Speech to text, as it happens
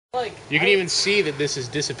Like you can even see that this is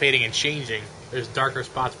dissipating and changing. There's darker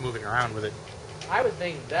spots moving around with it. I would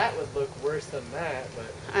think that would look worse than that, but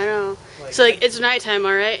I know. Like, So like it's nighttime,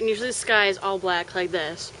 all right, and usually the sky is all black like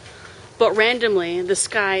this, but randomly the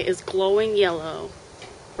sky is glowing yellow,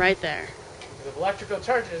 right there. With electrical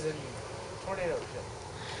charges and tornado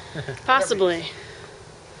shit. Possibly.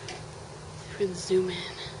 We can zoom in.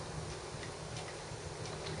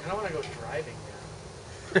 I don't want to go driving now.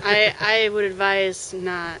 I would advise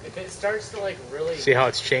not. If it starts to like really See how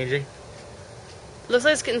it's changing? Looks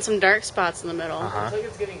like it's getting some dark spots in the middle. looks like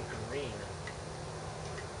it's getting green.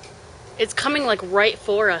 It's coming like right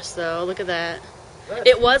for us though. Look at that. That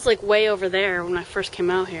It was like way over there when I first came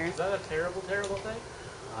out here. is that a terrible, terrible thing?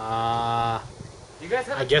 Do You guys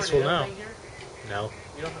have a I guess we'll tornado know. thing here? No.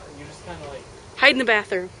 You don't. You just kind of like Hide in the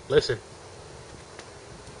bathroom. Listen.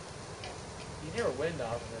 you hear a wind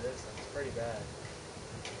off of it. It's pretty bad.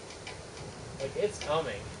 Like it's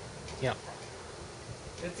coming. Yep.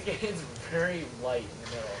 It's very light in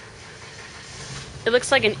the middle. It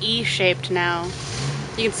looks like an E shaped now.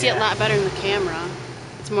 You can see it a lot better in the camera.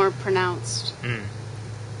 It's more pronounced. Mm.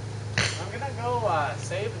 I'm gonna go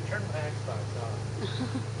save and turn my Xbox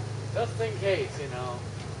off. Just in case, you know.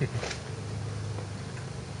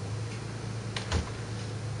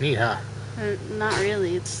 Neat, huh? Not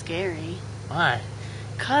really. It's scary. Why?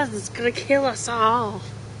 Cause it's gonna kill us all.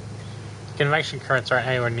 Convection currents aren't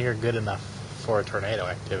anywhere near good enough for a tornado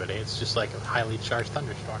activity. It's just like a highly charged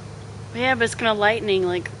thunderstorm. Yeah, but it's gonna lightning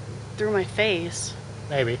like through my face.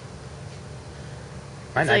 Maybe.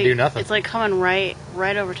 Might It's not like, do nothing. It's like coming right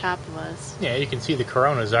over top of us. Yeah, you can see the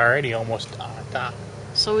corona's already almost on top.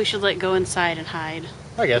 So we should like go inside and hide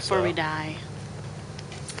I guess before so. we die.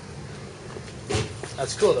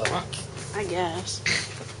 That's cool though, huh? I guess.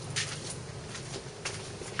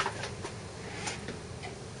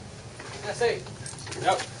 That's it.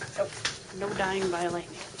 Nope. No dying by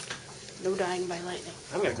lightning. No dying by lightning.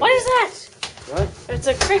 I'm gonna go. What is that? What? It's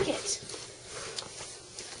a cricket.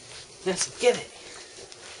 Let's get it.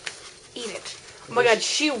 Eat it. Oh my god,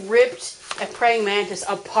 she ripped a praying mantis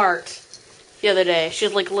apart the other day. She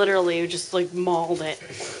like literally just like mauled it.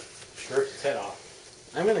 Ripped its head off.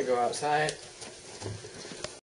 I'm gonna go outside.